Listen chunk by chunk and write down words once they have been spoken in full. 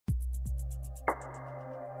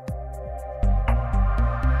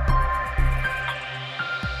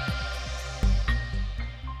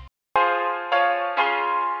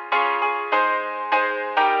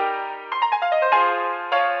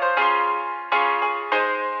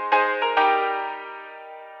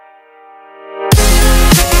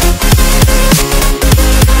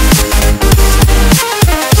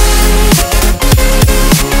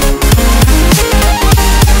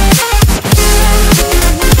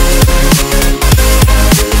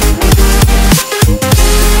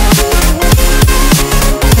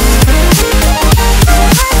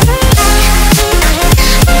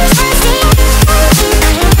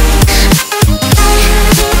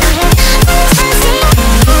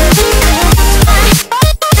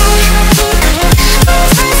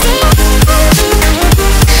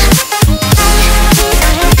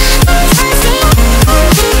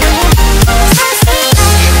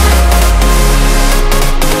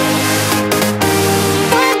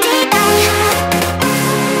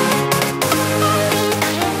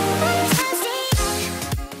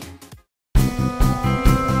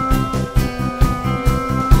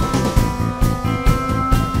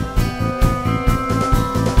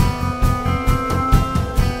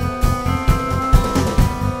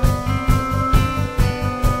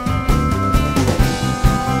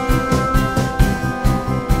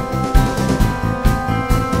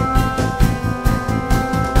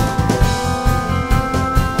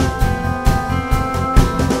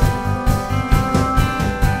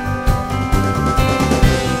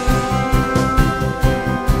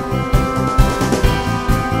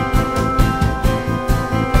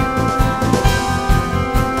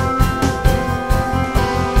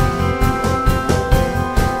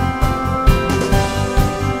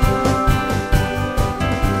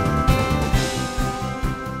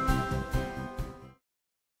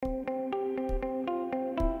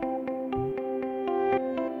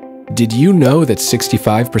Did you know that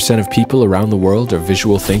 65% of people around the world are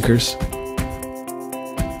visual thinkers?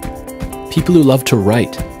 People who love to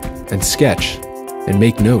write and sketch and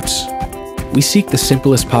make notes. We seek the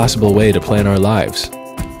simplest possible way to plan our lives,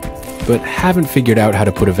 but haven't figured out how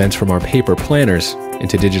to put events from our paper planners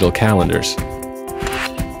into digital calendars.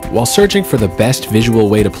 While searching for the best visual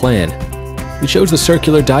way to plan, we chose the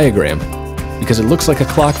circular diagram because it looks like a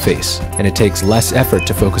clock face and it takes less effort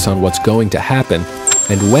to focus on what's going to happen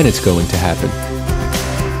and when it's going to happen.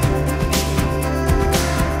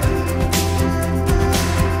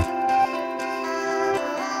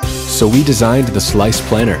 So we designed the Slice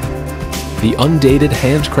Planner, the undated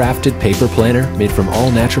handcrafted paper planner made from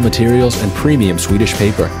all natural materials and premium Swedish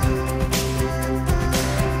paper,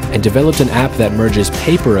 and developed an app that merges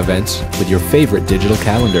paper events with your favorite digital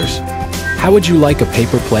calendars. How would you like a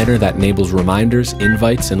paper planner that enables reminders,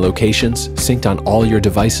 invites, and locations synced on all your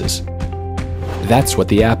devices? That's what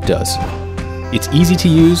the app does. It's easy to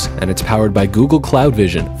use and it's powered by Google Cloud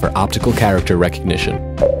Vision for optical character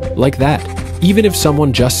recognition. Like that. Even if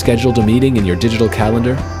someone just scheduled a meeting in your digital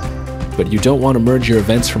calendar, but you don't want to merge your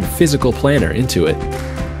events from a physical planner into it,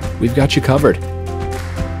 we've got you covered.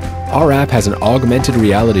 Our app has an augmented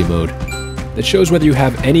reality mode that shows whether you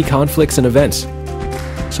have any conflicts and events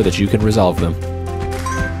so that you can resolve them.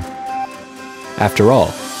 After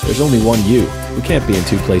all, there's only one you who can't be in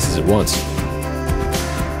two places at once.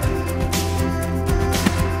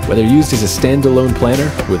 Whether used as a standalone planner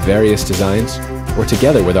with various designs or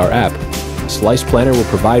together with our app, Slice Planner will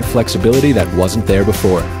provide flexibility that wasn't there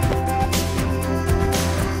before.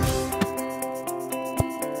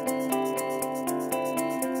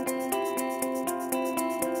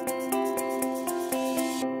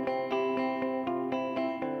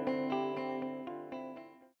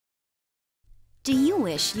 Do you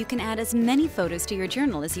wish you can add as many photos to your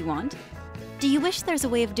journal as you want? Do you wish there's a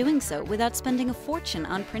way of doing so without spending a fortune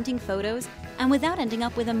on printing photos and without ending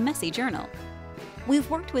up with a messy journal? We've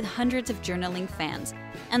worked with hundreds of journaling fans,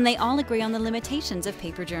 and they all agree on the limitations of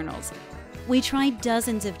paper journals. We tried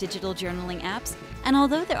dozens of digital journaling apps, and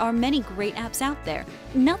although there are many great apps out there,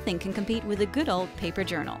 nothing can compete with a good old paper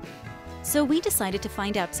journal. So we decided to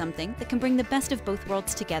find out something that can bring the best of both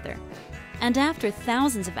worlds together. And after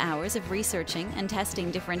thousands of hours of researching and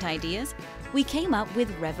testing different ideas, we came up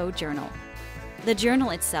with Revo Journal. The journal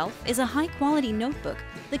itself is a high-quality notebook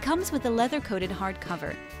that comes with a leather-coated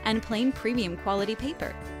hardcover and plain premium quality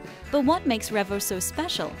paper. But what makes Revo so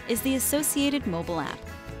special is the associated mobile app.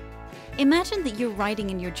 Imagine that you're writing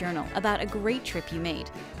in your journal about a great trip you made.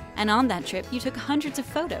 And on that trip, you took hundreds of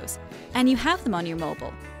photos, and you have them on your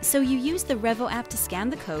mobile. So you use the Revo app to scan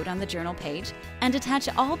the code on the journal page and attach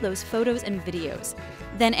all those photos and videos.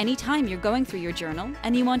 Then anytime you're going through your journal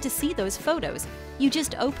and you want to see those photos, you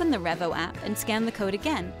just open the Revo app and scan the code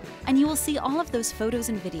again, and you will see all of those photos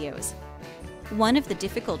and videos. One of the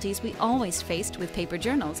difficulties we always faced with paper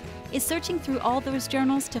journals is searching through all those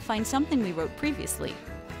journals to find something we wrote previously.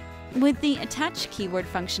 With the Attach Keyword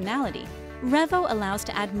functionality, Revo allows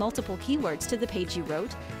to add multiple keywords to the page you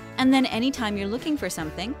wrote, and then anytime you're looking for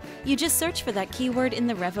something, you just search for that keyword in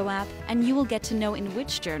the Revo app and you will get to know in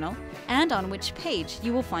which journal and on which page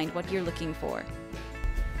you will find what you're looking for.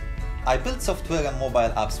 I build software and mobile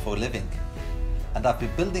apps for a living, and I've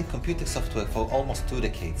been building computer software for almost 2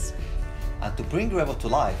 decades. And to bring Revo to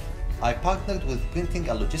life, I partnered with printing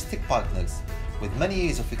and logistic partners with many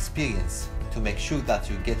years of experience to make sure that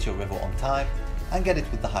you get your Revo on time and get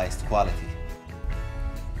it with the highest quality.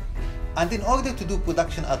 And in order to do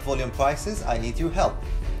production at volume prices, I need your help.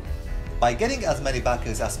 By getting as many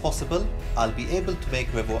backers as possible, I'll be able to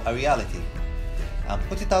make Revo a reality and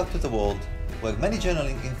put it out to the world where many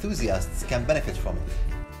journaling enthusiasts can benefit from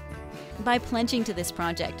it. By pledging to this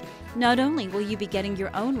project, not only will you be getting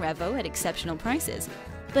your own Revo at exceptional prices,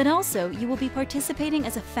 but also you will be participating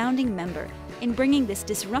as a founding member in bringing this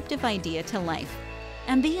disruptive idea to life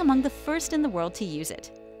and be among the first in the world to use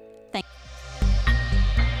it.